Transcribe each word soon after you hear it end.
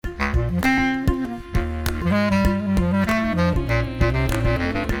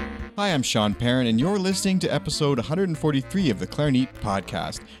Hi, I'm Sean Perrin, and you're listening to episode 143 of the Clarinet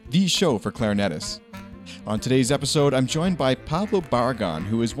Podcast, the show for clarinetists. On today's episode, I'm joined by Pablo Barragán,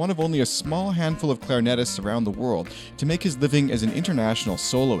 who is one of only a small handful of clarinetists around the world to make his living as an international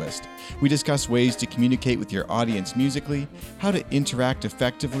soloist. We discuss ways to communicate with your audience musically, how to interact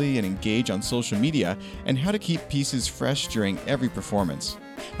effectively and engage on social media, and how to keep pieces fresh during every performance.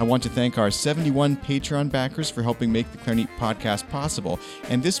 I want to thank our 71 Patreon backers for helping make the Clarinet Podcast possible,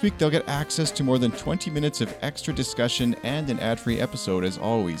 and this week they'll get access to more than 20 minutes of extra discussion and an ad-free episode as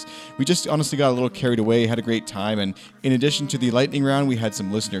always. We just honestly got a little carried away, had a great time, and in addition to the lightning round, we had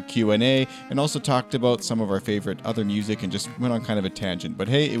some listener Q&A and also talked about some of our favorite other music and just went on kind of a tangent. But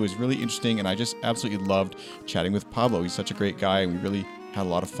hey, it was really interesting, and I just absolutely loved chatting with Pablo. He's such a great guy, and we really had a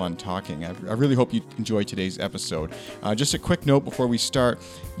lot of fun talking. I really hope you enjoyed today's episode. Just a quick note before we start.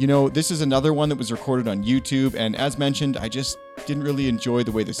 This is another one that was recorded on YouTube, and as mentioned, I just didn't really enjoy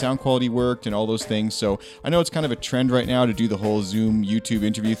the way the sound quality worked and all those things. So I know it's kind of a trend right now to do the whole Zoom YouTube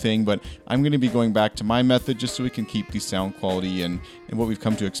interview thing, but I'm going to be going back to my method just so we can keep the sound quality and what we've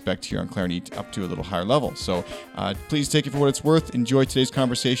come to expect here on Clarinet up to a little higher level. So please take it for what it's worth. Enjoy today's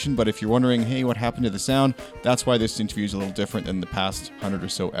conversation. But if you're wondering, hey, what happened to the sound? That's why this interview is a little different than the past 100 or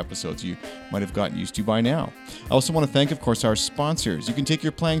so episodes you might have gotten used to by now. I also want to thank, of course, our sponsors. You can take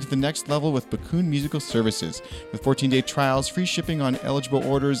your playing to the next level with Bakun Musical Services. With 14-day trials, free shipping on eligible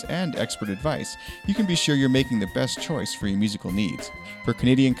orders, and expert advice, you can be sure you're making the best choice for your musical needs. For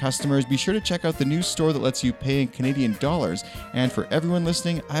Canadian customers, be sure to check out the new store that lets you pay in Canadian dollars. And for everyone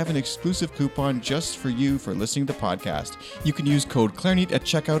listening, I have an exclusive coupon just for you for listening to the podcast. You can use code Clarinet at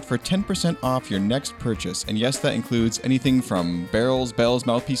checkout for 10% off your next purchase. And yes, that includes anything from barrels, bells,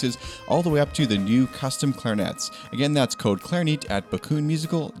 mouthpieces, all the way up to the new custom clarinets. Again, that's code Clarinet at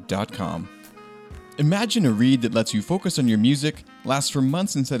bakunmusical.com. Imagine a reed that lets you focus on your music, lasts for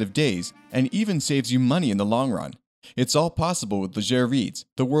months instead of days, and even saves you money in the long run. It's all possible with Leger Reeds,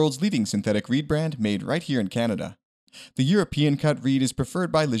 the world's leading synthetic reed brand made right here in Canada. The European cut reed is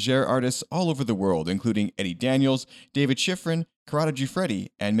preferred by Leger artists all over the world, including Eddie Daniels, David Schifrin, Corrado Giuffretti,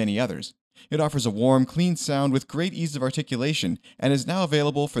 and many others. It offers a warm, clean sound with great ease of articulation and is now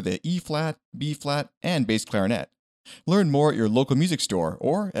available for the E-flat, B-flat, and bass clarinet. Learn more at your local music store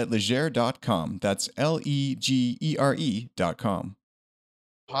or at leger.com. That's legere.com.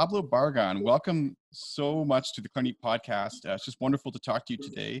 Pablo Barragán, welcome so much to the Clarinet Podcast. It's just wonderful to talk to you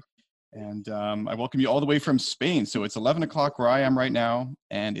today. And I welcome you all the way from Spain. So it's 11 o'clock where I am right now.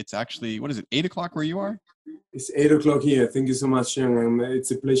 And it's actually, 8 o'clock where you are? It's 8 o'clock here. Thank you so much, Sean.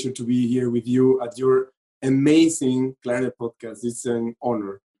 It's a pleasure to be here with you at your amazing Clarinet Podcast. It's an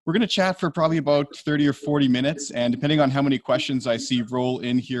honor. We're going to chat for probably about 30 or 40 minutes, and depending on how many questions I see roll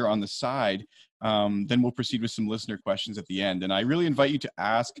in here on the side, then we'll proceed with some listener questions at the end. And I really invite you to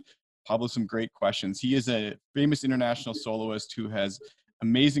ask Pablo some great questions. He is a famous international soloist who has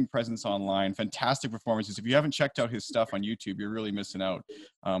amazing presence online, fantastic performances. If you haven't checked out his stuff on YouTube, you're really missing out.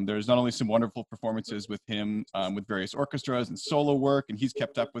 There's not only some wonderful performances with him with various orchestras and solo work, and he's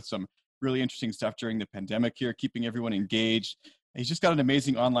kept up with some really interesting stuff during the pandemic here, keeping everyone engaged. He's just got an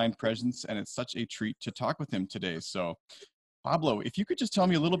amazing online presence, and it's such a treat to talk with him today. So, Pablo, if you could just tell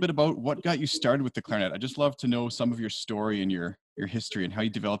me a little bit about what got you started with the clarinet. I'd just love to know some of your story and your history and how you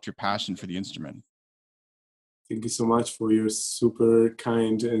developed your passion for the instrument. Thank you so much for your super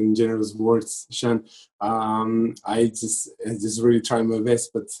kind and generous words, Sean. I just really try my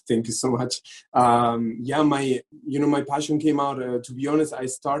best, but thank you so much. My passion came out. To be honest, I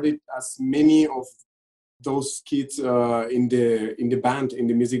started as many of those kids in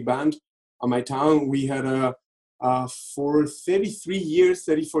the music band at my town. We had for 34 years,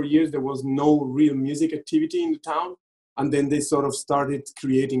 there was no real music activity in the town. And then they sort of started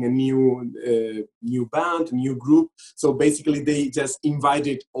creating a new band, a new group. So basically they just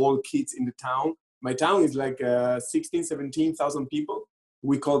invited all kids in the town. My town is like 17,000 people.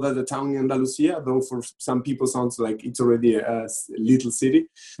 We call that a town in Andalusia, though for some people sounds like it's already a little city.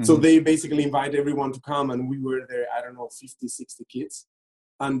 Mm-hmm. So they basically invite everyone to come, and we were there, 50, 60 kids.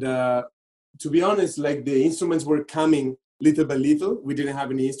 And to be honest, like the instruments were coming little by little. We didn't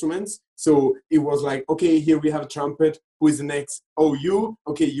have any instruments. So it was like, okay, here we have a trumpet. Who is the next? Oh, you?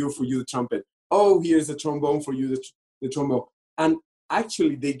 Okay, for you the trumpet. Oh, here's a trombone for you, the trombone. And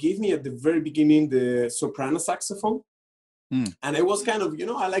actually, they gave me at the very beginning the soprano saxophone. And I was kind of,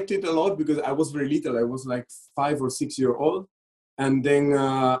 I liked it a lot because I was very little. I was like 5 or 6 years old. And then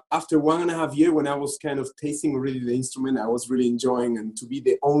after 1.5 years, when I was kind of tasting already the instrument, I was really enjoying, and to be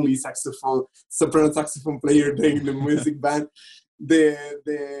the only soprano saxophone player in the music band,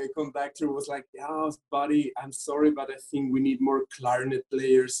 the conductor was like, "Yeah, buddy, I'm sorry, but I think we need more clarinet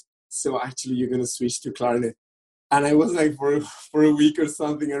players." so actually you're going to switch to clarinet. And I was like, for a week or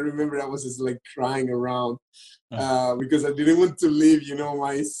something, I remember I was just like crying around because I didn't want to leave,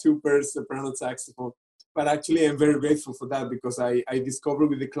 my super soprano saxophone. But actually, I'm very grateful for that, because I discovered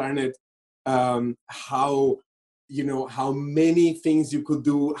with the clarinet how many things you could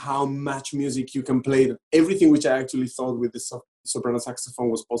do, how much music you can play, everything which I actually thought with the soprano saxophone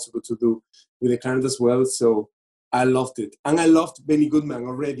was possible to do with the clarinet as well. So I loved it. And I loved Benny Goodman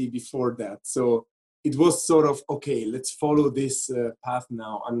already before that. So it was sort of, okay, let's follow this path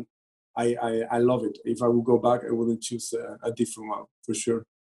now. And I love it. If I would go back, I wouldn't choose a different one, for sure.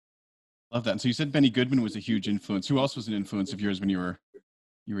 Love that. And so you said Benny Goodman was a huge influence. Who else was an influence of yours when you were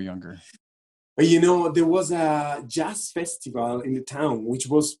younger? But there was a jazz festival in the town, which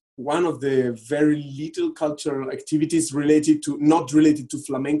was one of the very little cultural activities not related to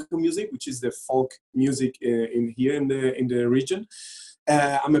flamenco music, which is the folk music in the region.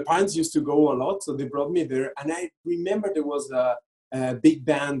 And my parents used to go a lot, so they brought me there. And I remember there was a big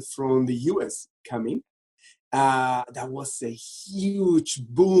band from the US coming. That was a huge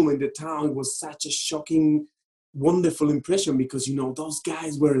boom in the town. It was such a shocking, wonderful impression, because those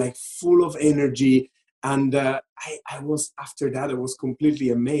guys were like full of energy. And after that I was completely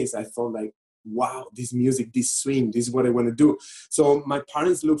amazed. I thought like, wow, this music, this swing, this is what I want to do. So my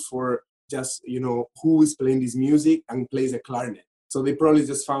parents looked for just who is playing this music and plays a clarinet. So they probably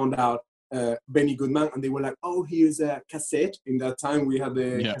just found out Benny Goodman, and they were like, oh, here's a cassette. In that time we had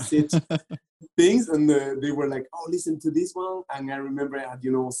the cassette things, and they were like, oh, listen to this one. And I remember I had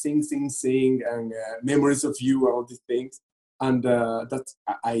Sing Sing Sing and Memories of You, all these things. And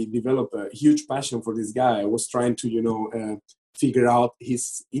I developed a huge passion for this guy. I was trying to figure out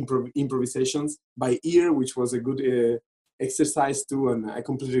his improvisations by ear, which was a good exercise too, and I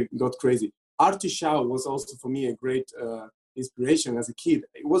completely got crazy. Artie Shaw was also for me a great inspiration as a kid.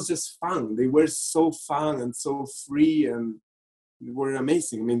 It was just fun. They were so fun and so free, and they were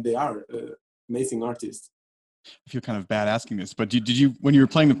amazing. I mean, they are amazing artists. I feel kind of bad asking this, but did you, when you were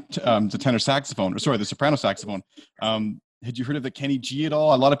playing the tenor saxophone, the soprano saxophone, had you heard of the Kenny G at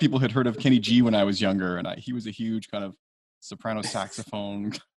all? A lot of people had heard of Kenny G when I was younger, and he was a huge kind of soprano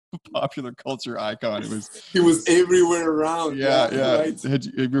saxophone popular culture icon. He was everywhere around. Yeah. Right?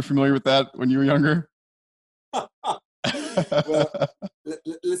 You were familiar with that when you were younger? Well,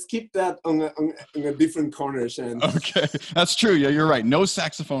 let's keep that on a different corner, Shan. Okay, that's true. Yeah, you're right. No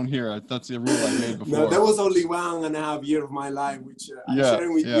saxophone here. That's the rule I made before. No, that was only 1.5 years of my life, which I'm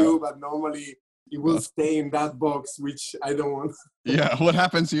sharing with you, but normally it will stay in that box, which I don't want. Yeah, what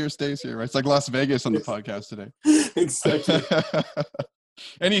happens here stays here, right? It's like Las Vegas on the podcast today. Exactly.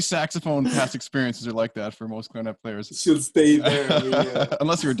 Any saxophone past experiences are like that for most clarinet players. Should stay there. I mean,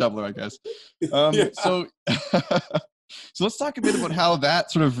 unless you're a doubler, I guess. So let's talk a bit about how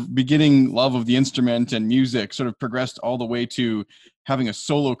that sort of beginning love of the instrument and music sort of progressed all the way to having a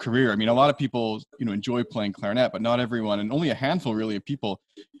solo career. I mean, a lot of people, enjoy playing clarinet, but not everyone, and only a handful really of people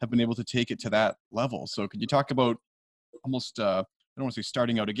have been able to take it to that level. So could you talk about almost, I don't want to say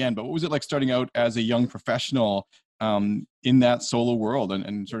starting out again, but what was it like starting out as a young professional in that solo world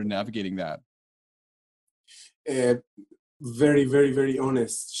and sort of navigating that? Very, very, very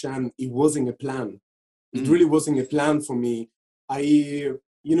honest, Shan. It wasn't a plan. It really wasn't a plan for me. I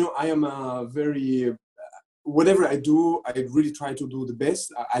am a very, whatever I do, I really try to do the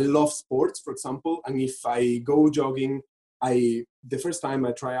best. I love sports, for example. And if I go jogging, the first time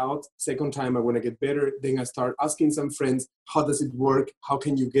I try out, second time I want to get better. Then I start asking some friends, how does it work? How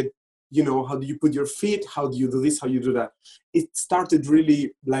can you get, how do you put your feet? How do you do this? How you do that? It started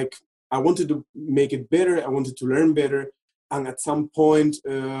really like, I wanted to make it better. I wanted to learn better. And at some point,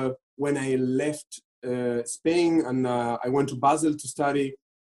 when I left Spain and I went to Basel to study,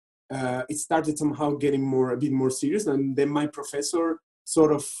 it started somehow getting a bit more serious. And then my professor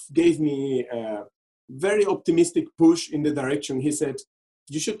sort of gave me a very optimistic push in the direction. He said,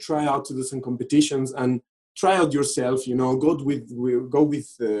 you should try out to do some competitions and try out yourself, go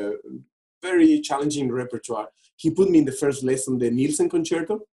with very challenging repertoire. He put me in the first lesson, the Nielsen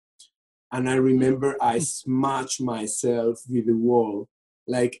concerto. And I remember I smashed myself with the wall.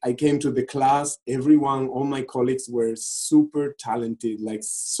 Like I came to the class, all my colleagues were super talented, like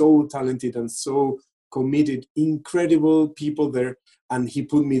so talented and so committed, incredible people there. And he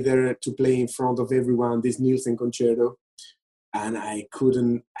put me there to play in front of everyone, this Nielsen concerto. And I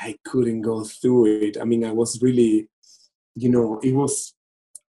couldn't go through it. I mean, I was really, it was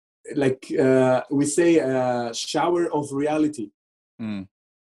like, we say a shower of reality. Mm.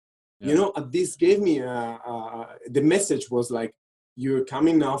 Yeah. This gave me, the message was like, you're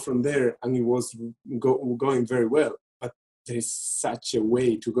coming now from there, and it was going very well, but there is such a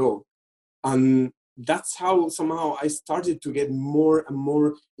way to go. And that's how somehow I started to get more and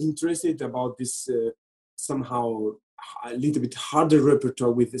more interested about this somehow a little bit harder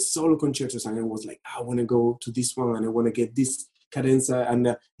repertoire with the solo concertos. And I was like, I want to go to this one and I want to get this cadenza.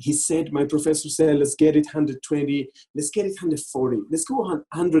 And he said, my professor said, let's get it 120, let's get it 140, let's go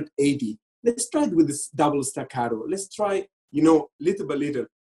 180. Let's try it with this double staccato. Let's try, little by little.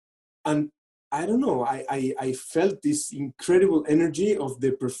 And I don't know, I felt this incredible energy of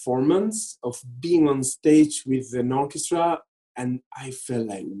the performance, of being on stage with an orchestra. And I felt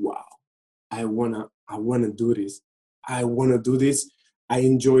like, wow, I wanna do this. I wanna do this. I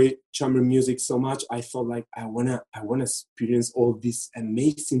enjoy chamber music so much. I felt like I wanna experience all this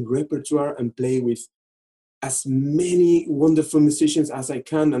amazing repertoire and play with as many wonderful musicians as I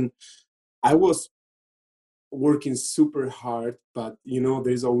can. And I was working super hard, but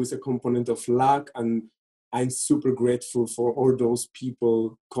there's always a component of luck, and I'm super grateful for all those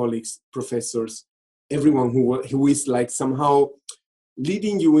people, colleagues, professors, everyone who is like somehow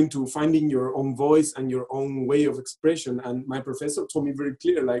leading you into finding your own voice and your own way of expression. And my professor told me very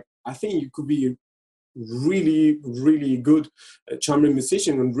clear, like, I think you could be a really, really good chamber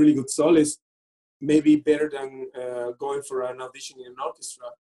musician and really good soloist, maybe better than going for an audition in an orchestra.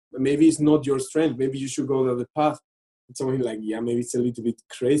 But maybe it's not your strength. Maybe you should go the other path. It's something like, yeah, maybe it's a little bit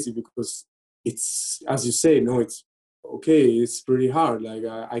crazy because it's, as you say, no, it's okay. It's pretty hard. Like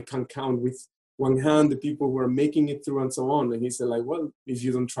I can count with one hand the people who are making it through and so on. And he said, like, well, if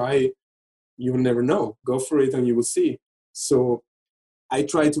you don't try, you will never know. Go for it and you will see. So I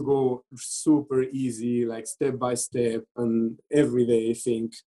try to go super easy, like step by step, and every day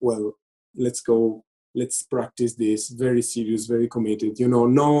think, well, let's go, let's practice this, very serious, very committed.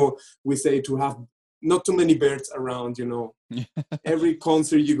 No, we say to have not too many birds around, every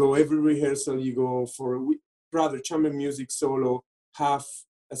concert you go, every rehearsal you go for, rather chamber music solo, have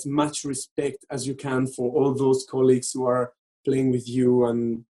as much respect as you can for all those colleagues who are playing with you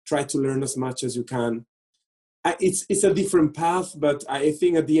and try to learn as much as you can. It's a different path, but I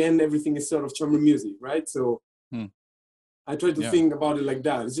think at the end, everything is sort of chamber music, right? So I try to think about it like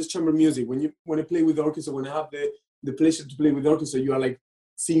that. It's just chamber music. When I play with the orchestra, when I have the pleasure to play with the orchestra, you are like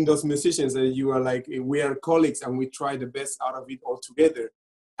seeing those musicians and you are like, we are colleagues and we try the best out of it all together.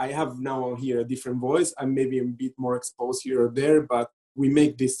 I have now here a different voice. I'm maybe a bit more exposed here or there, but we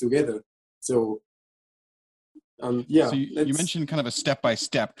make this together. So, yeah. So you mentioned kind of a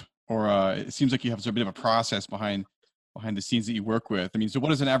step-by-step, or it seems like you have sort of a bit of a process behind the scenes that you work with. I mean, so what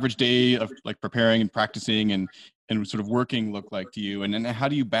does an average day of like preparing and practicing and sort of working look like to you? And then how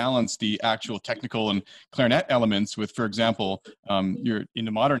do you balance the actual technical and clarinet elements with, for example, you're in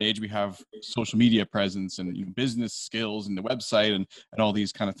the modern age, we have social media presence and business skills and the website and all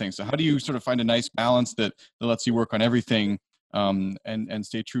these kind of things. So how do you sort of find a nice balance that lets you work on everything and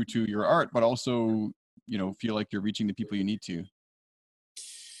stay true to your art, but also, feel like you're reaching the people you need to?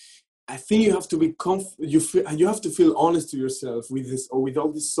 I think you have to be you have to feel honest to yourself with this, or with all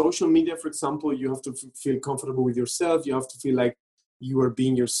this social media, for example. You have to feel comfortable with yourself. You have to feel like you are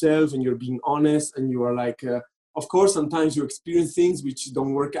being yourself and you're being honest, and you are like, of course, sometimes you experience things which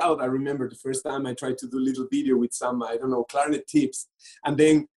don't work out. I remember the first time I tried to do a little video with some, I don't know, clarinet tips. And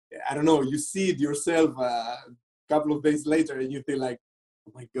then, I don't know, you see it yourself a couple of days later and you feel like,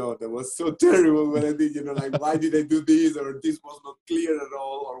 oh my God, that was so terrible what I did, like, why did I do this? Or this was not clear at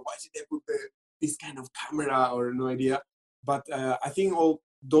all. Or why did I put this kind of camera, or no idea. But I think all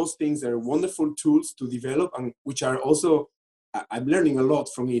those things are wonderful tools to develop, and which are also, I'm learning a lot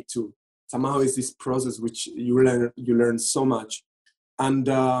from it too. Somehow it's this process which you learn so much. And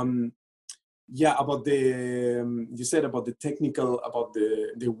yeah, about you said about the technical, about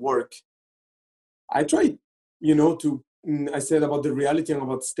the work. I tried, I said about the reality and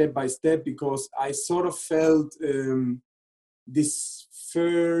about step by step, because I sort of felt this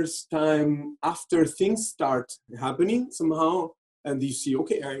first time after things start happening somehow, and you see,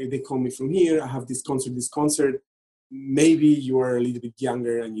 okay, they call me from here, I have this concert. Maybe you are a little bit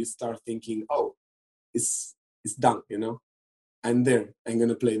younger and you start thinking, oh, it's done, I'm there, I'm going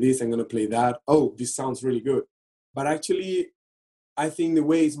to play this, I'm going to play that. Oh, this sounds really good. But actually, I think the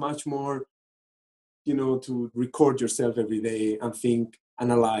way is much more, to record yourself every day and think,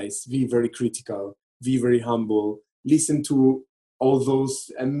 analyze, be very critical, be very humble, listen to all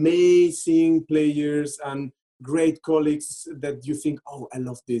those amazing players and great colleagues that you think, oh, I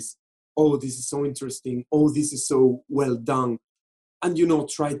love this. Oh, this is so interesting. Oh, this is so well done. And,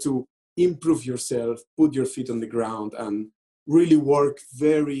 try to improve yourself, put your feet on the ground and really work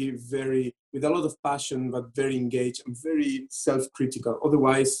very, very, with a lot of passion, but very engaged and very self-critical.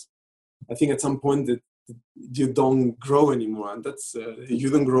 Otherwise, I think at some point the you don't grow anymore. And that's, if you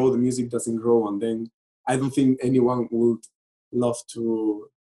don't grow, the music doesn't grow. And then I don't think anyone would love to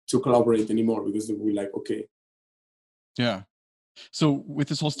collaborate anymore, because they will be like, okay. Yeah. So with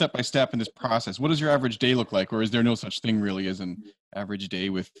this whole step-by-step in this process, what does your average day look like? Or is there no such thing really as an average day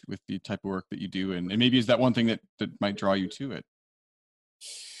with the type of work that you do? And maybe is that one thing that might draw you to it?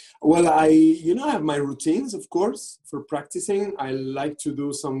 Well, I have my routines, of course, for practicing. I like to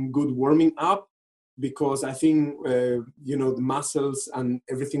do some good warming up, because I think, the muscles and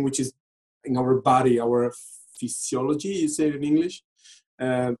everything which is in our body, our physiology, you say it in English,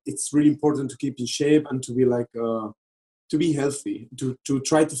 it's really important to keep in shape and to be to be healthy, to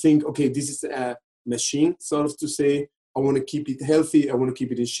try to think, okay, this is a machine, sort of to say, I want to keep it healthy, I want to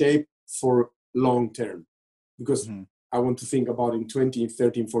keep it in shape for long term, because I want to think about in 20,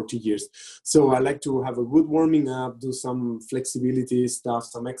 30, 40 years. So I like to have a good warming up, do some flexibility stuff,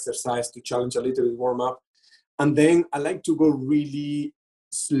 some exercise to challenge a little bit, warm up. And then I like to go really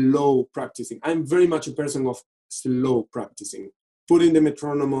slow practicing. I'm very much a person of slow practicing, putting the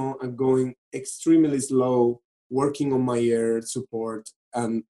metronome on and going extremely slow, working on my air support,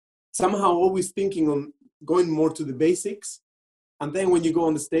 and somehow always thinking on going more to the basics. And then when you go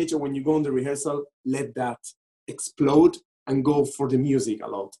on the stage or when you go on the rehearsal, let that explode and go for the music a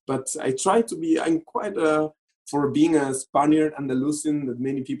lot. But I try to be, I'm quite, for being a Spaniard, Andalusian, that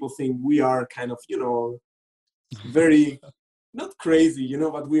many people think we are kind of, very, not crazy,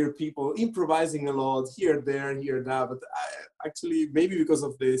 but we're people improvising a lot here, there, here, there. But I actually, maybe because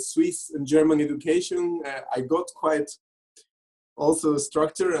of the Swiss and German education, I got quite also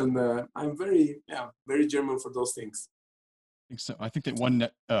structure, and I'm very German for those things. So I think that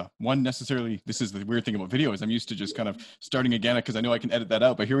one necessarily, this is the weird thing about video, is I'm used to just kind of starting again because I know I can edit that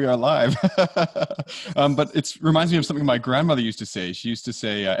out, but here we are live. But it reminds me of something my grandmother used to say. She used to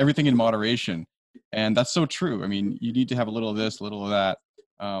say, everything in moderation. And that's so true. I mean, you need to have a little of this, a little of that.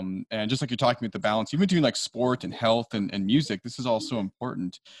 And just like you're talking about the balance, even doing like sport and health and music, this is all so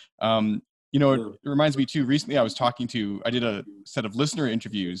important. It reminds me too, recently I did a set of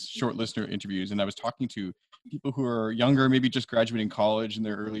short listener interviews, and I was talking to people who are younger, maybe just graduating college in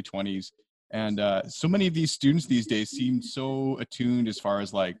their early 20s. And so many of these students these days seem so attuned as far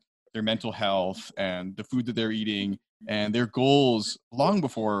as like their mental health and the food that they're eating and their goals long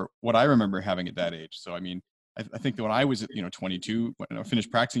before what I remember having at that age. So, I mean, I think that when I was, 22, when I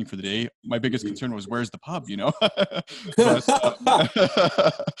finished practicing for the day, my biggest concern was, where's the pub,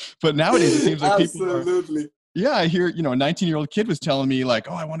 but nowadays it seems like people are, yeah, I hear, a 19-year-old kid was telling me like,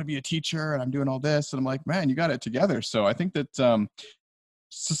 oh, I want to be a teacher and I'm doing all this. And I'm like, man, you got it together. So I think that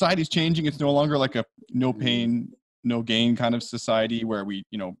society's changing. It's no longer like a no pain, no gain kind of society where we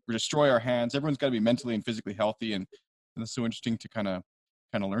destroy our hands. Everyone's got to be mentally and physically healthy. And that's so interesting to kind of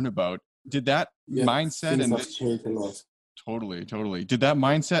learn about. Did that mindset and this changed a lot. Totally. Did that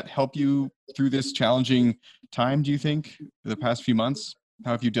mindset help you through this challenging time, do you think, the past few months?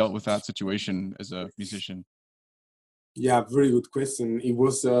 How have you dealt with that situation as a musician? Yeah, very good question. It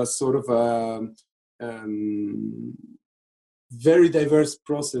was sort of a very diverse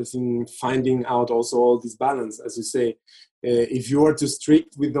process in finding out also all this balance. As you say, if you are too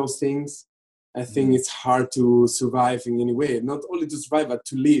strict with those things, I think it's hard to survive in any way. Not only to survive, but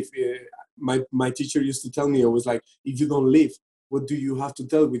to live. My teacher used to tell me, always like, if you don't live, what do you have to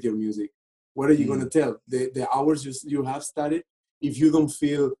tell with your music? What are you going to tell? The hours you have studied, if you don't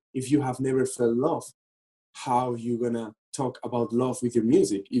feel, if you have never felt love, how are you going to talk about love with your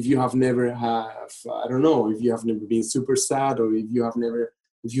music? If you have never have, I don't know, if you have never been super sad, or if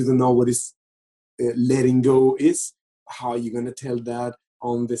you don't know what is letting go is, how are you going to tell that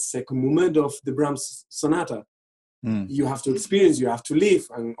on the second movement of the Brahms sonata? You have to experience, you have to live.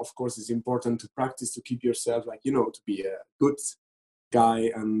 And of course, it's important to practice to keep yourself to be a good guy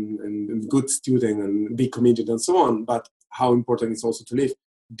and good student and be committed and so on. But how important it's also to live.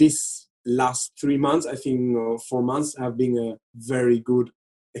 This last 3 months, I think 4 months, have been a very good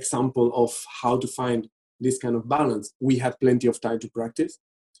example of how to find this kind of balance. We had plenty of time to practice,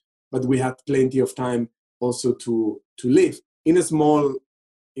 but we had plenty of time also to live in a small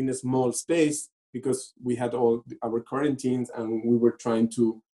space, because we had all our quarantines and we were trying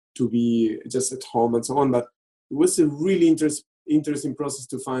to be just at home and so on. But it was a really interesting process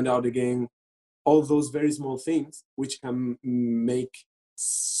to find out again all those very small things which can make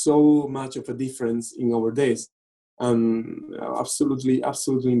so much of a difference in our days. Absolutely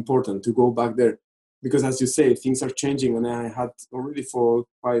important to go back there, because as you say, things are changing, and I had already for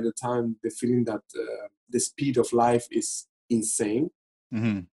quite a time the feeling that the speed of life is insane.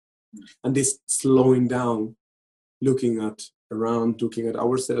 And this slowing down, looking at around, looking at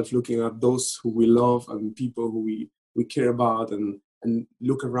ourselves, looking at those who we love and people who we care about, and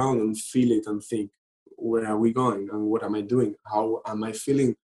look around and feel it and think, where are we going and what am I doing? How am I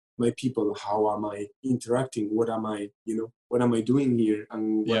feeling my people? How am I interacting? What am I doing here?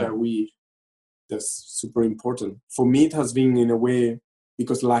 And what Yeah. are we? That's super important. For me, it has been in a way,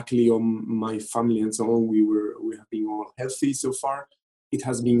 because luckily on my family and so on, we have been all healthy so far. It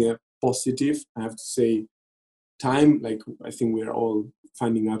has been a positive, I have to say, time. Like, I think we're all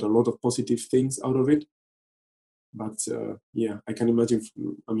finding out a lot of positive things out of it. But yeah, I can imagine.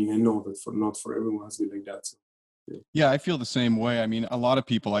 I know that not for everyone has been like that. So, yeah. Yeah, I feel the same way. I mean, a lot of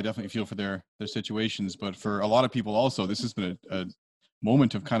people, I definitely feel for their situations, but for a lot of people also, this has been a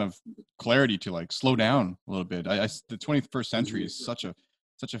moment of kind of clarity to like slow down a little bit. The 21st century is such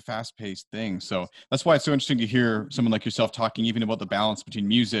a fast-paced thing, so that's why it's so interesting to hear someone like yourself talking even about the balance between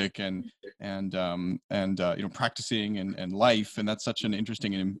music and practicing and life, and that's such an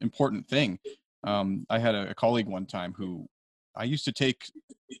interesting and important thing. I had a colleague one time who I used to take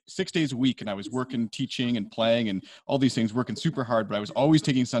 6 days a week, and I was working, teaching and playing and all these things, working super hard, but I was always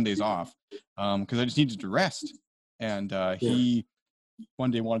taking Sundays off because I just needed to rest. And he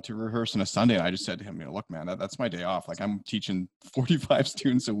one day wanted to rehearse on a Sunday, and I just said to him, look, man, that's my day off. Like, I'm teaching 45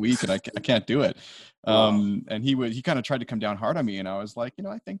 students a week, and I can't do it. And he kind of tried to come down hard on me, and I was like,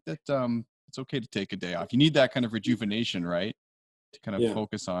 I think that it's okay to take a day off. You need that kind of rejuvenation, right? To kind of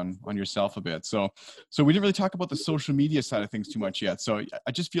focus on yourself a bit. So we didn't really talk about the social media side of things too much yet. So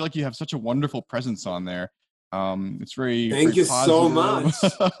I just feel like you have such a wonderful presence on there. It's Thank you so much.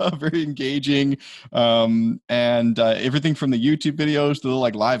 Very engaging. And everything from the YouTube videos to the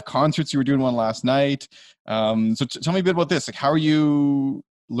like live concerts. You were doing one last night. So tell me a bit about this. Like, how are you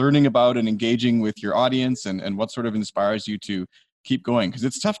learning about and engaging with your audience, and what sort of inspires you to keep going? Because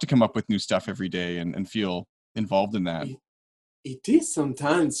it's tough to come up with new stuff every day and feel involved in that. It is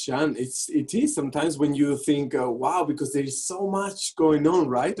sometimes, Sean. It is sometimes when you think, wow, because there is so much going on,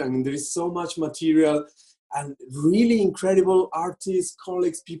 right? I mean, there is so much material and really incredible artists,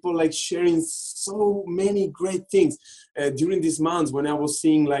 colleagues, people like sharing so many great things. During these months when I was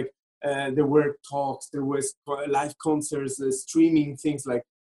seeing like there were talks, there was live concerts, streaming things, like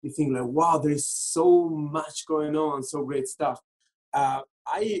you think like, wow, there is so much going on, so great stuff.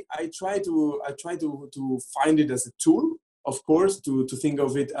 I try to find it as a tool, of course, to think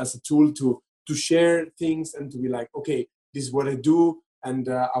of it as a tool to share things and to be like, okay, this is what I do, and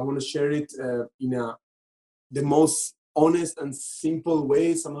I want to share it in the most honest and simple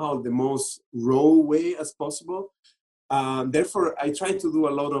way, somehow the most raw way as possible. Therefore, I try to do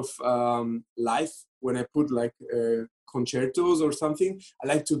a lot of live when I put like concertos or something. I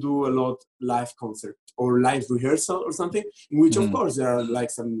like to do a lot live concert or live rehearsal or something, in which of course there are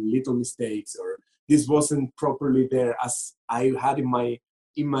like some little mistakes, or this wasn't properly there as I had in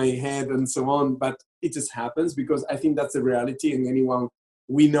my head and so on. But it just happens, because I think that's the reality, and anyone,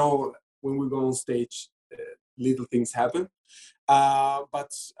 we know when we go on stage, little things happen.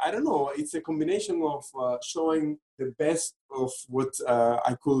 But I don't know, it's a combination of showing the best of what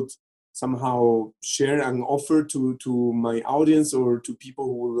I could somehow share and offer to my audience, or to people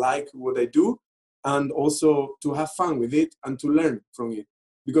who like what I do, and also to have fun with it and to learn from it.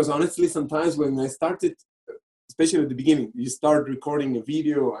 Because honestly, sometimes when I started, especially at the beginning, you start recording a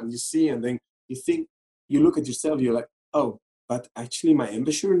video and you see, and then you think, you look at yourself, you're like, oh, but actually my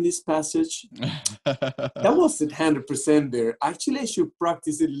embouchure in this passage, that wasn't 100% there. Actually, I should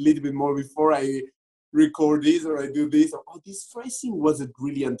practice it a little bit more before I record this, or I do this. Or, oh, this phrasing wasn't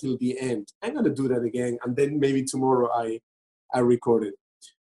really until the end. I'm going to do that again. And then maybe tomorrow I record it.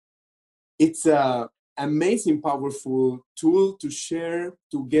 It's an amazing, powerful tool to share,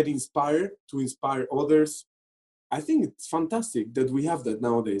 to get inspired, to inspire others. I think it's fantastic that we have that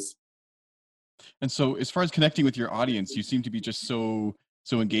nowadays. And so as far as connecting with your audience, you seem to be just so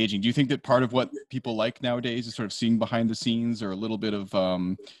engaging. Do you think that part of what people like nowadays is sort of seeing behind the scenes, or a little bit of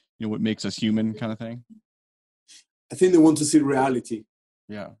what makes us human kind of thing? I think they want to see reality.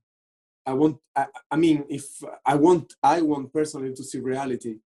 Yeah. I want personally to see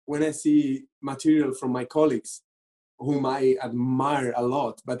reality. When I see material from my colleagues whom I admire a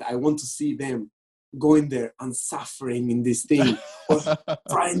lot, but I want to see them going there and suffering in this thing, or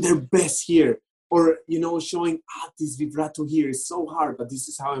trying their best here, or showing, this vibrato here is so hard, but this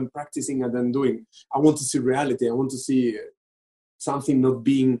is how I'm practicing and I'm doing. I want to see reality. I want to see something not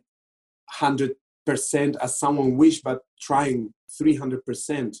being 100% as someone wish, but trying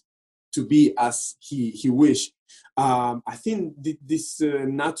 300% to be as he wish. I think this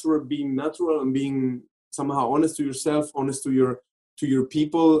being natural and being somehow honest to yourself, honest to your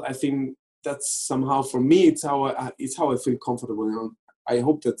people, I think that's somehow for me, it's how I feel comfortable. I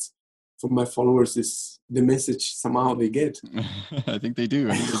hope that for my followers is the message somehow they get. I think they do.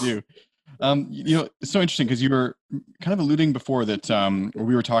 I think they do. It's so interesting because you were kind of alluding before that, or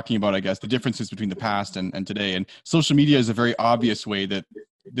we were talking about, I guess, the differences between the past and today. And social media is a very obvious way that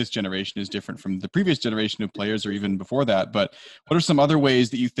this generation is different from the previous generation of players, or even before that. But what are some other ways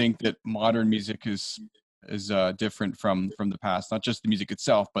that you think that modern music is different from the past? Not just the music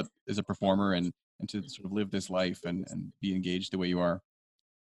itself, but as a performer and to sort of live this life and be engaged the way you are.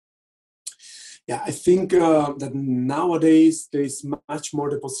 Yeah, I think that nowadays there is much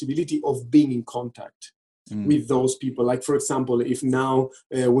more the possibility of being in contact with those people. Like, for example, if now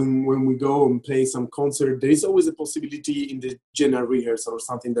when we go and play some concert, there is always a possibility in the general rehearsal or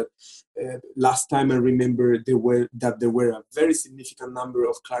something that last time I remember there were a very significant number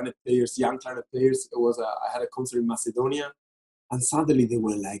of clarinet players, young clarinet players. I had a concert in Macedonia, and suddenly there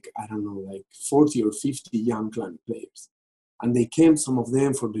were like, I don't know, like 40 or 50 young clarinet players. And they came, some of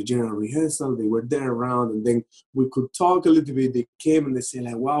them, for the general rehearsal. They were there around, and then we could talk a little bit. They came and they say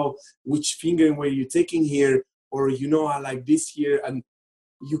like, wow, which finger were you taking here? Or, I like this here. And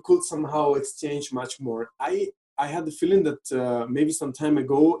you could somehow exchange much more. I had the feeling that maybe some time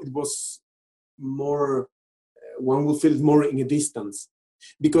ago it was more, one would feel more in a distance.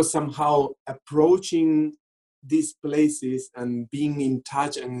 Because somehow approaching these places and being in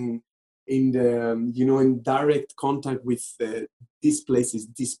touch and in the in direct contact with these places,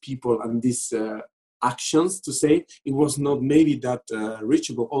 these people, and these actions, to say, it was not maybe that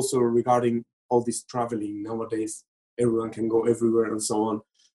reachable. Also regarding all this traveling nowadays, everyone can go everywhere and so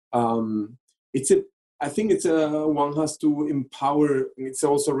on. I think it's one has to empower. It's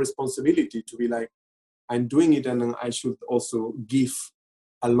also a responsibility to be like, I'm doing it, and I should also give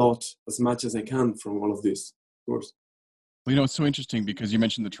a lot, as much as I can, from all of this, of course. Well, it's so interesting because you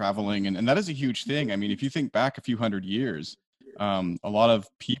mentioned the traveling, and that is a huge thing. I mean, if you think back a few hundred years, a lot of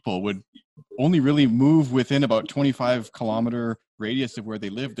people would only really move within about 25-kilometer radius of where they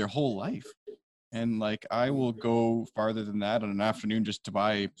live their whole life. And like, I will go farther than that on an afternoon just to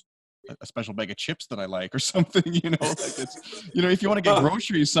buy a special bag of chips that I like or something, like it's, if you want to get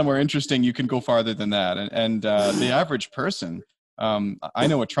groceries somewhere interesting, you can go farther than that. And the average person, I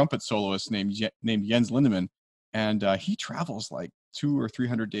know a trumpet soloist named Jens Lindemann, and he travels like 200 or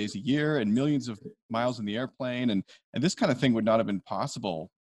 300 days a year and millions of miles in the airplane. And this kind of thing would not have been possible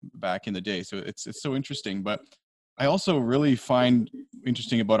back in the day. So it's so interesting. But I also really find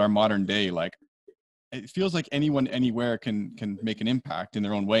interesting about our modern day, like, it feels like anyone anywhere can make an impact in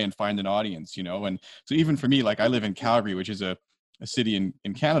their own way and find an audience, and so even for me, like, I live in Calgary, which is a city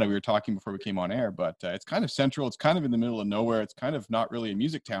in Canada. We were talking before we came on air, but it's kind of central. It's kind of in the middle of nowhere. It's kind of not really a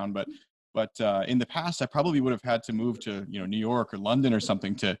music town, but in the past I probably would have had to move to New York or London or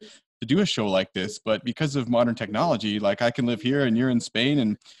something to do a show like this. But because of modern technology, like, I can live here and you're in Spain,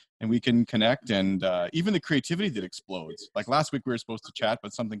 and we can connect. And even the creativity that explodes. Like last week we were supposed to chat,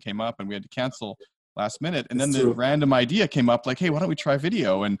 but something came up and we had to cancel last minute, and then the random idea came up, like, hey, why don't we try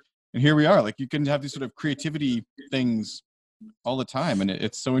video? And here we are. Like, you can have these sort of creativity things all the time, and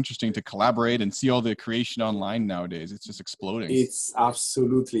it's so interesting to collaborate and see all the creation online nowadays. It's just exploding. It's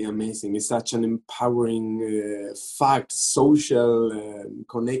absolutely amazing. It's such an empowering fact, social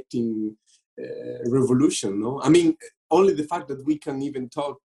connecting revolution. No, I mean, only the fact that we can even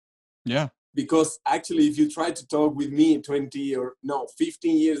talk. Yeah. Because actually, if you try to talk with me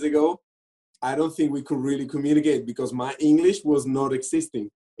 15 years ago, I don't think we could really communicate, because my English was not existing.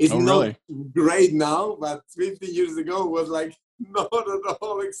 It's not great now, but 50 years ago was like not at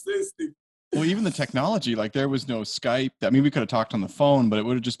all existing. Well, even the technology, like, there was no Skype. I mean, we could have talked on the phone, but it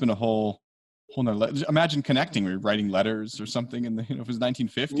would have just been a whole nother. Imagine connecting. We were writing letters or something, and if it was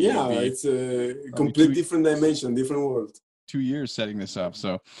 1950, yeah, it's a complete different dimension, different world. 2 years setting this up.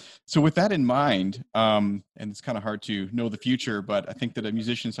 So with that in mind, and it's kind of hard to know the future, but I think that a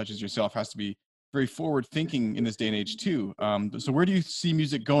musician such as yourself has to be very forward thinking in this day and age too. So where do you see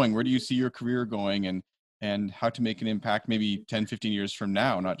music going? Where do you see your career going, and how to make an impact maybe 10, 15 years from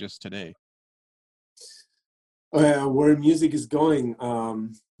now, not just today? Where music is going,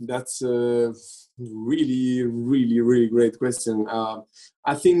 that's a really, really, really great question.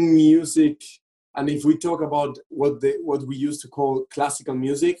 I think music, and if we talk about what we used to call classical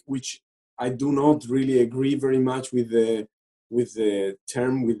music, which I do not really agree very much with the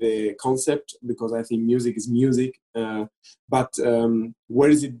term, with the concept, because I think music is music. But where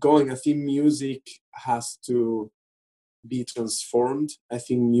is it going? I think music has to be transformed. I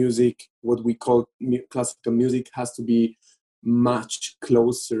think music, what we call classical music, has to be much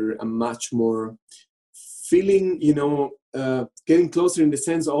closer and much more feeling, getting closer in the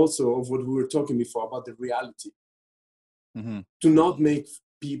sense also of what we were talking before about the reality. Mm-hmm. To not make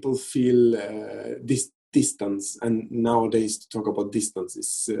people feel this distance. And nowadays to talk about distance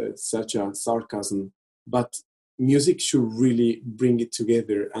is such a sarcasm, but music should really bring it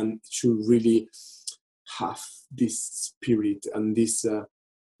together and should really have this spirit and this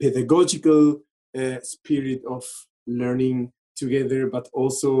pedagogical spirit of learning together, but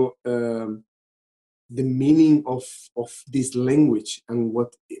also the meaning of this language and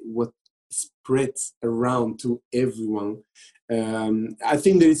what spreads around to everyone. I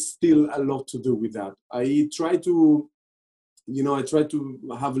think there is still a lot to do with that. I try to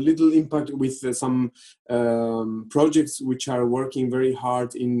have a little impact with some projects which are working very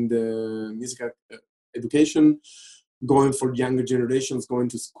hard in the music education, going for younger generations, going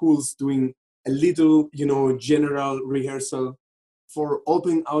to schools, doing a little, general rehearsal for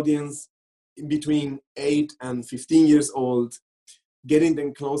open audience between 8 and 15 years old, getting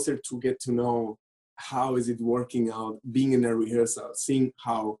them closer to get to know how is it working out, being in a rehearsal, seeing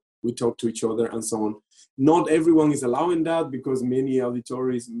how we talk to each other and so on. Not everyone is allowing that because many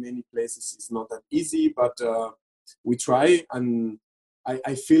auditories, many places, it's not that easy, but we try, and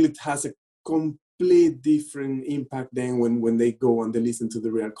I feel it has a complete different impact than when they go and they listen to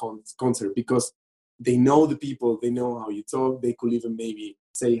the real concert, because they know the people, they know how you talk, they could even maybe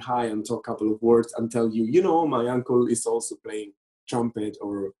say hi and talk a couple of words and tell you, my uncle is also playing trumpet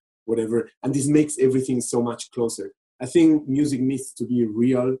or whatever, and this makes everything so much closer. I think music needs to be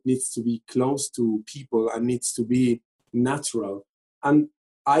real, needs to be close to people, and needs to be natural. And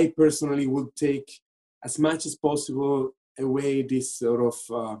I personally would take as much as possible away this sort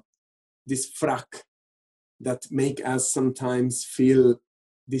of this frack that make us sometimes feel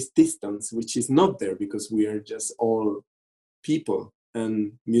this distance, which is not there because we are just all people,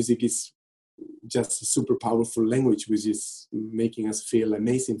 and music is just a super powerful language which is making us feel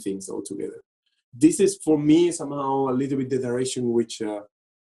amazing things all together. This is for me somehow a little bit the direction which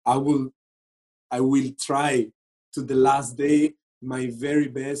I will try to the last day my very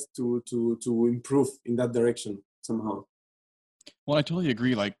best to improve in that direction somehow. Well, I totally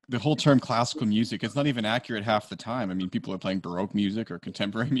agree. Like the whole term classical music, it's not even accurate half the time. I mean, people are playing Baroque music or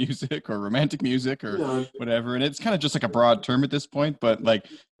contemporary music or romantic music or whatever. And it's kind of just like a broad term at this point, but like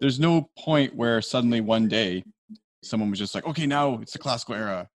there's no point where suddenly one day someone was just like, okay, now it's the classical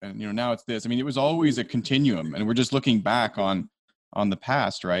era. And, now it's this. I mean, it was always a continuum, and we're just looking back on the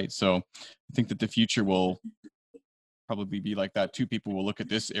past, right? So I think that the future will probably be like that too. People will look at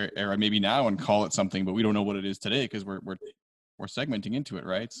this era maybe now and call it something, but we don't know what it is today because we're segmenting into it,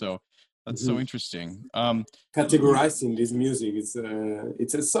 right? So that's so interesting. Categorizing this music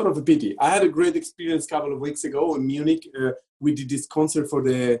it's a sort of a pity. I had a great experience a couple of weeks ago in Munich. We did this concert for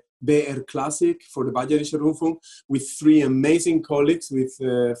the BR Classic for the Bayerische Rundfunk with 3 amazing colleagues, with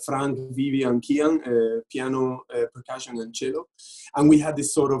Frank, Vivi, and Kian, piano, percussion, and cello. And we had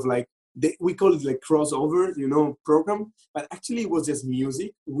this sort of like, we call it like crossover, program, but actually it was just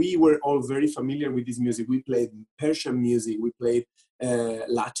music. We were all very familiar with this music. We played Persian music, we played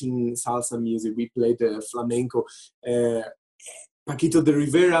Latin salsa music, we played flamenco, Paquito de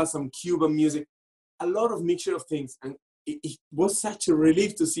Rivera, some Cuban music, a lot of mixture of things. And it was such a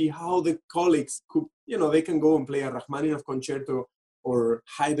relief to see how the colleagues could, they can go and play a Rachmaninoff concerto or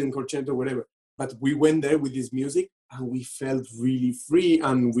Haydn concerto, whatever. But we went there with this music and we felt really free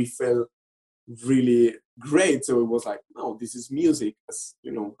and we felt really great. So it was like, no, this is music as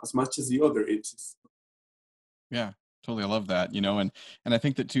much as the other. It is. Yeah, totally. I love that, and I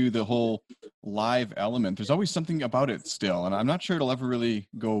think that too, the whole live element, there's always something about it still. And I'm not sure it'll ever really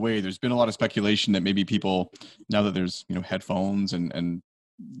go away. There's been a lot of speculation that maybe people, now that there's, headphones and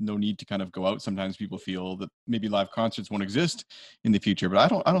no need to kind of go out, sometimes people feel that maybe live concerts won't exist in the future, but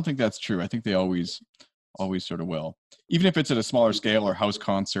I don't think that's true. I think they always sort of will, even if it's at a smaller scale or house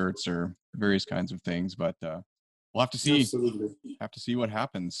concerts or various kinds of things. But we'll have to see. Absolutely. Have to see what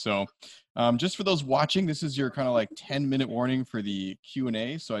happens. So just for those watching, this is your kind of like 10-minute warning for the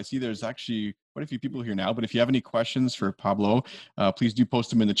Q&A. So I see there's actually quite a few people here now, but if you have any questions for Pablo, please do post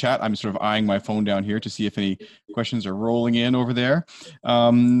them in the chat. I'm sort of eyeing my phone down here to see if any questions are rolling in over there.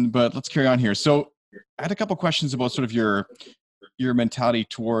 But let's carry on here. So I had a couple questions about sort of your mentality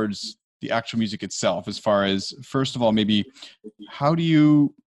towards the actual music itself, as far as, first of all, maybe how do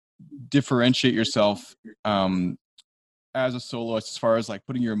you differentiate yourself as a soloist, as far as like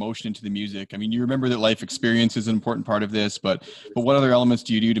putting your emotion into the music? I mean, you remember that life experience is an important part of this, but what other elements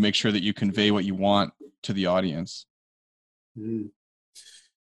do you do to make sure that you convey what you want to the audience?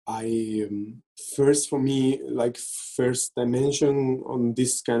 I first for me, like first dimension on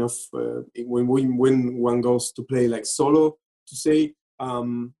this kind of when one goes to play like solo, to say,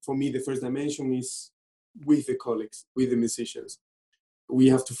 for me the first dimension is with the colleagues, with the musicians. We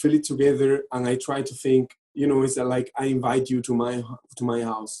have to feel it together, and I try to think, it's like I invite you to my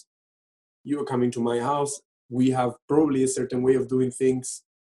house. You are coming to my house. We have probably a certain way of doing things.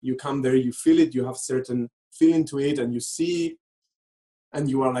 You come there, you feel it, you have certain feeling to it, and you see, and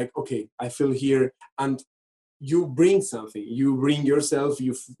you are like, okay, I feel here. And you bring something. You bring yourself.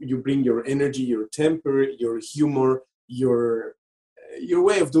 You bring your energy, your temper, your humor, your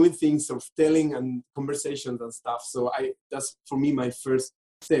way of doing things, of telling and conversations and stuff. So that's for me my first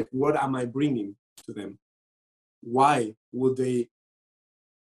step. What am I bringing to them? Why would they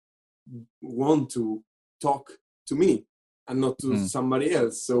want to talk to me and not to somebody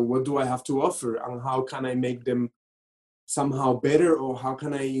else? So what do I have to offer, and how can I make them somehow better, or how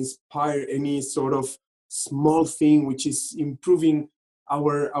can I inspire any sort of small thing which is improving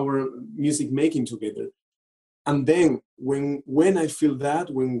our music making together? And then when I feel that,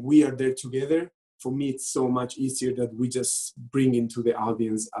 when we are there together, for me it's so much easier that we just bring into the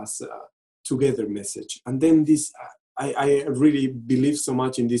audience as a together message. And then this, I really believe so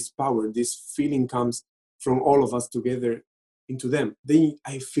much in this power. This feeling comes from all of us together into them. Then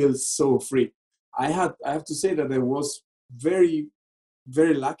I feel so free. I have to say that I was very,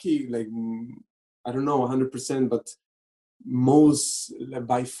 very lucky. Like, I don't know 100%, but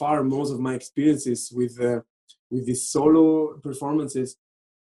by far most of my experiences with these solo performances,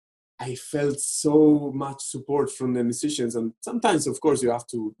 I felt so much support from the musicians. And sometimes, of course, you have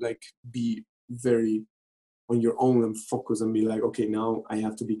to like be very on your own and focus and be like, okay, now I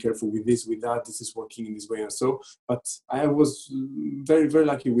have to be careful with this, with that. This is working in this way and so. But I was very, very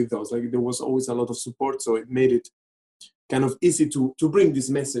lucky with those. Like, there was always a lot of support, so it made it kind of easy to bring this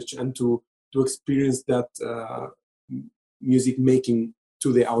message and to experience that music making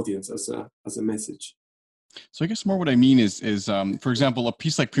to the audience as a message. So I guess more what I mean is for example, a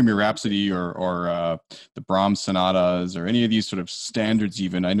piece like Premier Rhapsody or the Brahms sonatas or any of these sort of standards.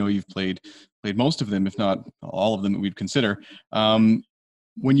 Even I know you've played most of them, if not all of them that we'd consider.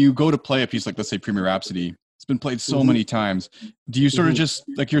 When you go to play a piece like, let's say, Premier Rhapsody, it's been played so many times. Do you sort of just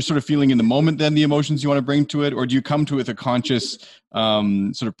like, you're sort of feeling in the moment then the emotions you want to bring to it, or do you come to it with a conscious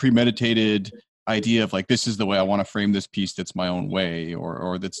sort of premeditated idea of like, this is the way I want to frame this piece that's my own way,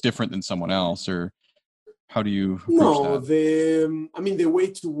 or that's different than someone else? Or how do you approach that? The way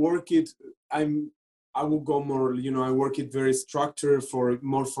to work it, I will go more, I work it very structured for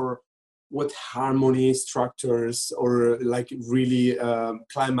what harmony structures, or like really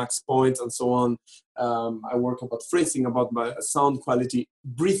climax points and so on. I work about phrasing, about my sound quality.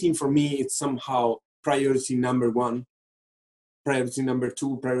 Breathing for me, it's somehow priority number 1, priority number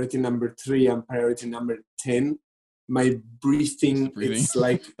 2, priority number 3, and priority number 10. My breathing. It's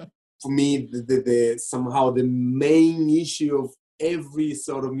like, for me, the somehow the main issue of every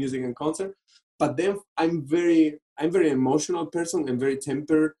sort of music and concert. But then I'm very emotional person. I'm very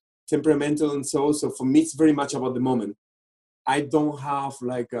temperamental, and so for me it's very much about the moment. I don't have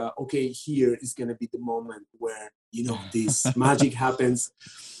like okay, here is gonna be the moment where this magic happens.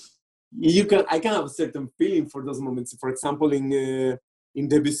 I can have a certain feeling for those moments. For example, in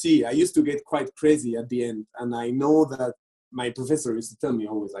Debussy, I used to get quite crazy at the end, and I know that my professor used to tell me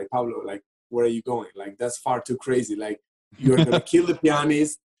always, like, Pablo, like, where are you going? Like, that's far too crazy. Like, you're gonna kill the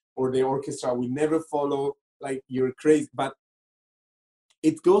pianist, or the orchestra will never follow. Like, you're crazy. But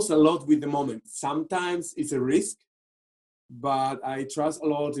it goes a lot with the moment. Sometimes it's a risk, but I trust a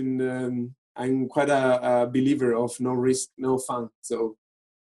lot in. I'm quite a believer of no risk, no fun. So.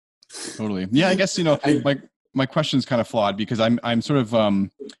 Totally. Yeah, I guess, my question's kind of flawed because I'm sort of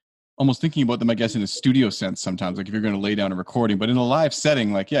almost thinking about them, I guess, in a studio sense sometimes, like if you're going to lay down a recording, but in a live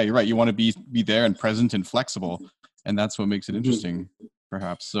setting, like, yeah, you're right. You want to be there and present and flexible. And that's what makes it interesting,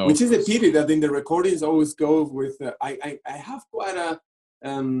 perhaps. So, which is a pity that in the recordings always go with, I have quite a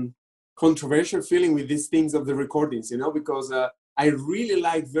controversial feeling with these things of the recordings, because I really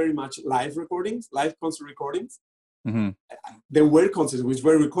like very much live concert recordings. Mm-hmm. There were concerts which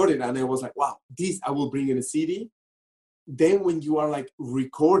were recorded, and I was like, wow, this I will bring in a CD. Then when you are like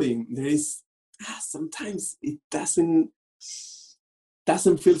recording, there is sometimes it doesn't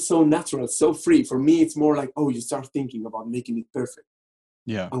feel so natural, so free. For me, it's more like, oh, you start thinking about making it perfect.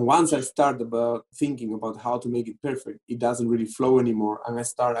 Yeah. And once I start about thinking about how to make it perfect, it doesn't really flow anymore, and I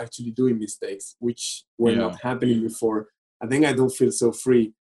start actually doing mistakes which were not happening before. And then I don't feel so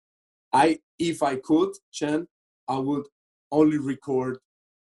free. If I could, Chan, I would only record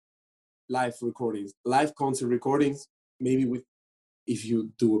live recordings, live concert recordings, maybe with if you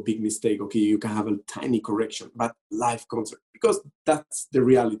do a big mistake, okay, you can have a tiny correction, but live concert, because that's the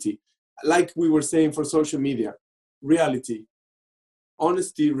reality. Like we were saying for social media, reality,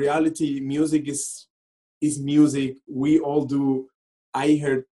 honesty, reality, music is music. We all do. I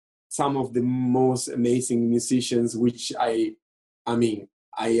heard some of the most amazing musicians, which I mean,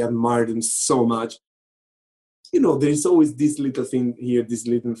 I admire them so much. You know, there's always this little thing here, this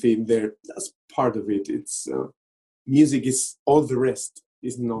little thing there. That's part of it. It's music is all the rest.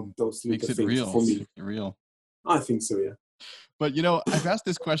 Is not those little Makes it things real. for me. Makes it real. I think so, yeah. But, you know, I've asked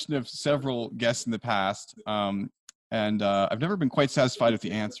this question of several guests in the past, and I've never been quite satisfied with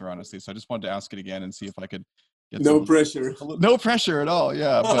the answer, honestly. So I just wanted to ask it again and see if I could get No pressure. No pressure at all,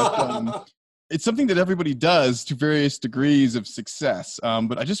 yeah. But it's something that everybody does to various degrees of success.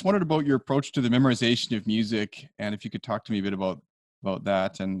 But I just wondered about your approach to the memorization of music, and if you could talk to me a bit about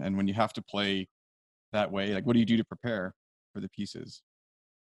that, and when you have to play that way, like what do you do to prepare for the pieces?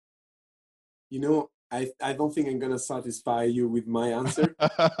 You know, I don't think I'm gonna satisfy you with my answer.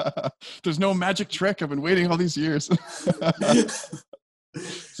 There's no magic trick. I've been waiting all these years. Is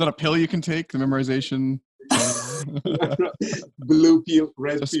that a pill you can take, the memorization? Blue pill,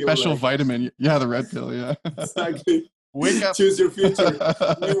 red it's a pill. Special vitamin. Yeah, the red pill, yeah. Exactly. Wake up. Choose your future.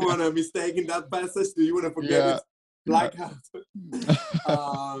 You want to mistake in that passage? Do you want to forget it? Blackout.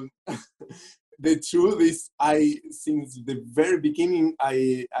 The truth is, since the very beginning,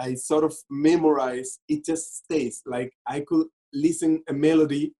 I sort of memorize. It just stays. Like I could listen a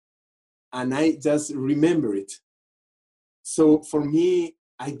melody, and I just remember it. So for me,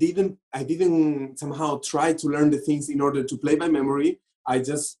 I didn't somehow try to learn the things in order to play by memory. I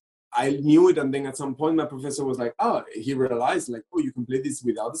knew it, and then at some point my professor was like, "Oh," he realized, like, "Oh, you can play this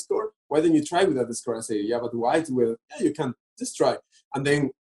without the score. Why don't you try without the score?" I say, "Yeah, but why? Well, yeah, you can just try." And then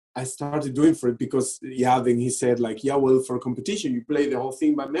I started doing for it because, yeah. Then he said, like, "Yeah, well, for competition, you play the whole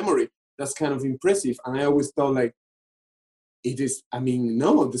thing by memory. That's kind of impressive." And I always thought, like, it is. I mean,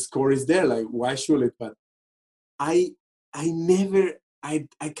 no, the score is there. Like, why should it? But I never.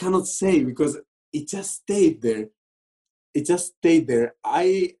 I cannot say because it just stayed there. It just stayed there.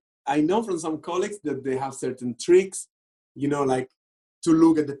 I know from some colleagues that they have certain tricks, you know, like to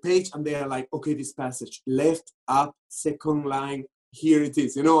look at the page and they are like, okay, this passage, left, up, second line, here it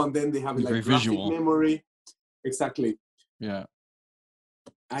is, you know, and then they have like graphic visual memory. Exactly. Yeah.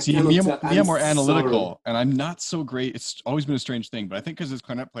 I See, cannot tell. me, I'm more analytical, Sorry. and I'm not so great. It's always been a strange thing, but I think because as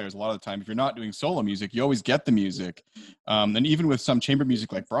clarinet players, a lot of the time, if you're not doing solo music, you always get the music. And even with some chamber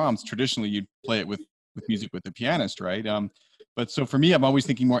music like Brahms, traditionally you'd play it with music with the pianist, right? But so for me, I'm always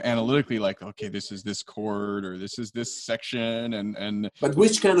thinking more analytically, like, okay, this is this chord or this is this section, and. But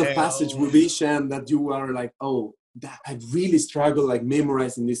which kind of passage would be, Shan, that you are like, oh, that I really struggle like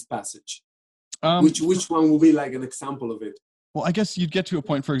memorizing this passage? Which one would be like an example of it? Well, I guess you'd get to a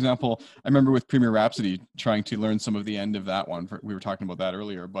point, for example, I remember with Premier Rhapsody trying to learn some of the end of that one. We were talking about that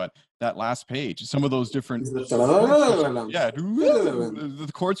earlier, but that last page, some of those different, the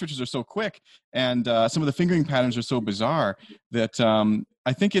chord switches are so quick, and some of the fingering patterns are so bizarre that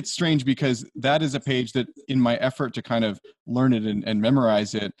I think it's strange because that is a page that in my effort to kind of learn it and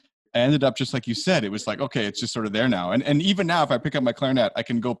memorize it, I ended up just like you said, it was like, okay, it's just sort of there now. And even now, if I pick up my clarinet, I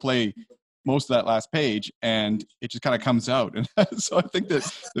can go play most of that last page and it just kind of comes out. And so I think that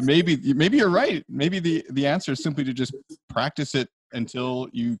maybe you're right. Maybe the answer is simply to just practice it until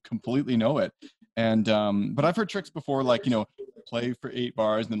you completely know it. And but I've heard tricks before, like, you know, play for 8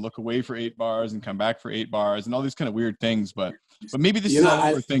 bars and then look away for 8 bars and come back for 8 bars and all these kind of weird things. But maybe this is all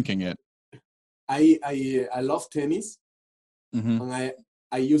overthinking it. I love tennis. Mm-hmm. And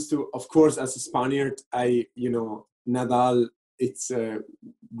I used to, of course, as a Spaniard, Nadal, it's a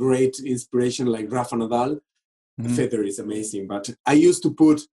great inspiration, like Rafa Nadal. Mm-hmm. Federer is amazing, but I used to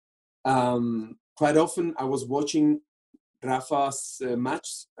put, quite often I was watching Rafa's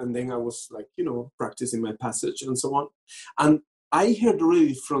match, and then I was like, you know, practicing my passage and so on. And I heard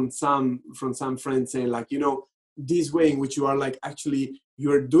already from some friends saying, like, you know, this way in which you are like, actually,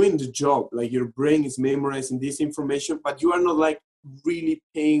 you're doing the job, like your brain is memorizing this information, but you are not like really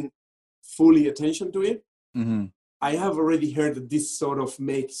paying fully attention to it. Mm-hmm. I have already heard that this sort of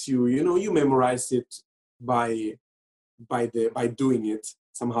makes you, you know, you memorize it by doing it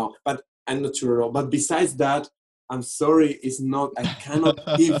somehow. But I'm not sure at all. But besides that, I'm sorry, I cannot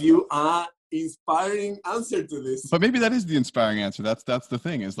give you a inspiring answer to this. But maybe that is the inspiring answer. That's the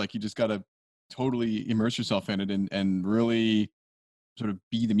thing, is like you just got to totally immerse yourself in it and really sort of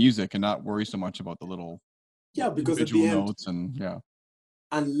be the music and not worry so much about the little because individual at the end, notes and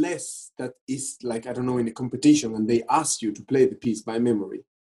unless that is like, I don't know, in a competition and they ask you to play the piece by memory,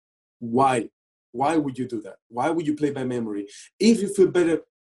 why? Why would you do that? Why would you play by memory? If you feel better,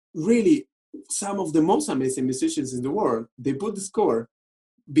 really, some of the most amazing musicians in the world, they put the score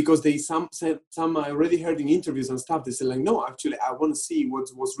because some I already heard in interviews and stuff, they say like, no, actually, I want to see what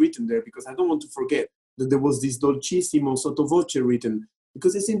was written there because I don't want to forget that there was this dolcissimo sotto voce written,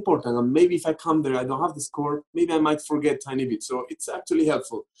 because it's important. And maybe if I come there, I don't have the score, maybe I might forget a tiny bit. So it's actually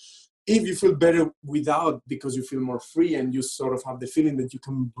helpful. If you feel better without, because you feel more free and you sort of have the feeling that you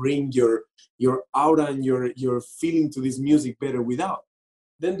can bring your aura and your feeling to this music better without,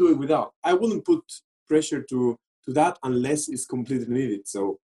 then do it without. I wouldn't put pressure to that unless it's completely needed.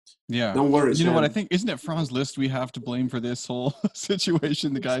 So yeah, don't worry. You know what I think? Isn't it Franz Liszt we have to blame for this whole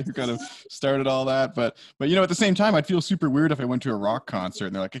situation? The guy who kind of started all that. But you know, at the same time, I'd feel super weird if I went to a rock concert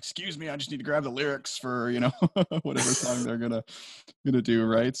and they're like, "Excuse me, I just need to grab the lyrics for whatever song they're gonna do."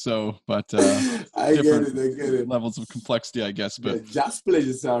 Right. So, but I get it. Levels of complexity, I guess. But jazz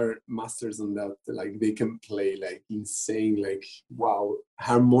players are masters on that. Like they can play like insane, like wow,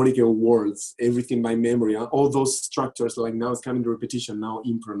 harmonic words, everything by memory. All those structures. Like now it's coming to repetition. Now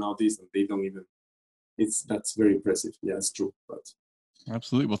improv. Now this, and they don't even. That's very impressive. Yeah, it's true. But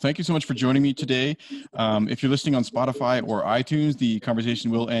absolutely. Well, thank you so much for joining me today. If you're listening on Spotify or iTunes, the conversation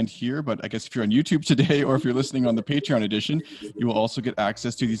will end here. But I guess if you're on YouTube today, or if you're listening on the Patreon edition, you will also get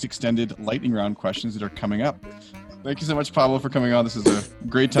access to these extended lightning round questions that are coming up. Thank you so much, Pablo, for coming on. This is a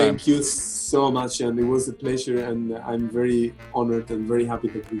great time. Thank you so much, and it was a pleasure. And I'm very honored and very happy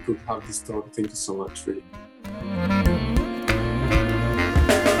that we could have this talk. Thank you so much, really.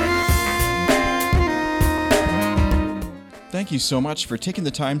 Thank you so much for taking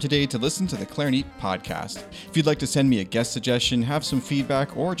the time today to listen to the Clarinet podcast. If you'd like to send me a guest suggestion, have some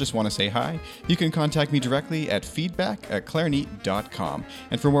feedback, or just want to say hi, you can contact me directly at feedback@clarinet.com.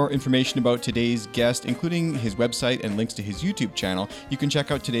 And for more information about today's guest, including his website and links to his YouTube channel, you can check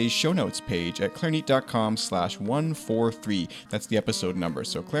out today's show notes page at clarinet.com/143. That's the episode number,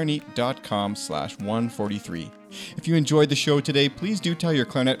 so clarinet.com/143. If you enjoyed the show today, please do tell your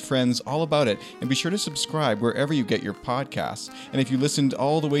clarinet friends all about it, and be sure to subscribe wherever you get your podcasts. And if you listened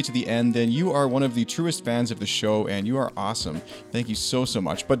all the way to the end, then you are one of the truest fans of the show, and you are awesome. Thank you so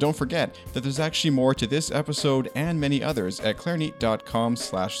much. But don't forget that there's actually more to this episode and many others at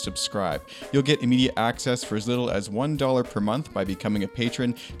clarinet.com/subscribe. You'll get immediate access for as little as $1 per month by becoming a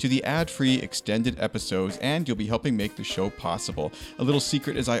patron to the ad-free extended episodes, and you'll be helping make the show possible. A little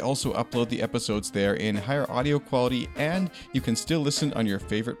secret is I also upload the episodes there in higher audio quality, and you can still listen on your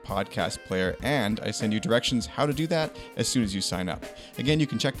favorite podcast player, and I send you directions how to do that as soon as you sign up. Again, you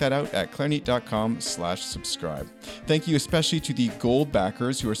can check that out at clarinet.com/subscribe. Thank you especially to the gold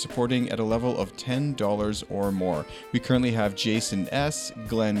backers who are supporting at a level of $10 or more. We currently have Jason S.,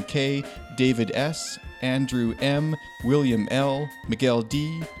 Glenn K., David S., Andrew M., William L., Miguel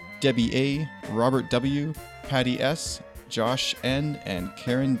D., Debbie A., Robert W., Patty S., Josh N., and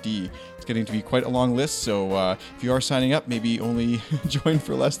Karen D. It's getting to be quite a long list, so if you are signing up, maybe only join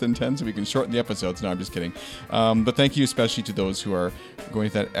for less than 10 so we can shorten the episodes. No, I'm just kidding. But thank you especially to those who are going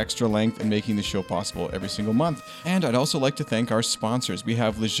to that extra length and making the show possible every single month. And I'd also like to thank our sponsors. We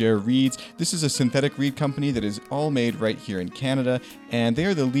have Leger Reeds. This is a synthetic reed company that is all made right here in Canada, and they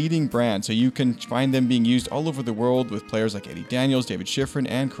are the leading brand, so you can find them being used all over the world with players like Eddie Daniels, David Schifrin,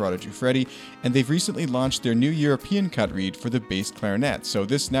 and Corrado Giuffretti. And they've recently launched their new European cut reed for the bass clarinet. So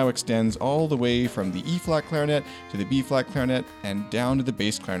this now extends all the way from the E-flat clarinet to the B-flat clarinet and down to the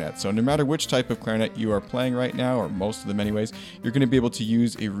bass clarinet. So no matter which type of clarinet you are playing right now, or most of them anyways, you're going to be able to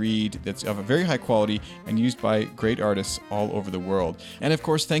use a reed that's of a very high quality and used by great artists all over the world. And of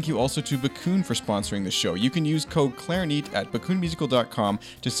course, thank you also to Bakun for sponsoring the show. You can use code Clarinet at bakunmusical.com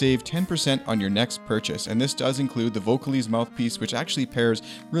to save 10% on your next purchase. And this does include the Vocalese mouthpiece, which actually pairs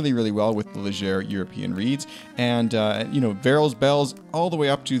really, really well with the Leger European reeds. And, barrels, bells, all the way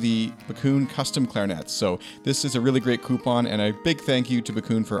up to the Bakun custom clarinets. So this is a really great coupon, and a big thank you to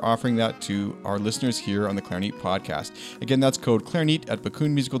Bakun for offering that to our listeners here on the Clarinet podcast. Again, that's code Clarinet at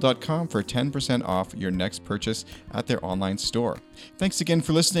bakunmusical.com for 10% off your next purchase at their online store. Thanks again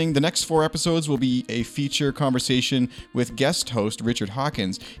for listening. The next 4 episodes will be a feature conversation with guest host Richard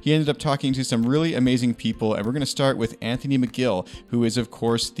Hawkins. He ended up talking to some really amazing people, and we're going to start with Anthony McGill, who is, of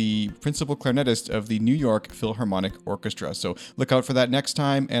course, the principal clarinetist of the New York Philharmonic Orchestra. So look out for that next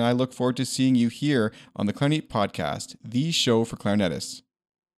time, and I look forward to seeing you here on the Clarinet Podcast, the show for clarinetists.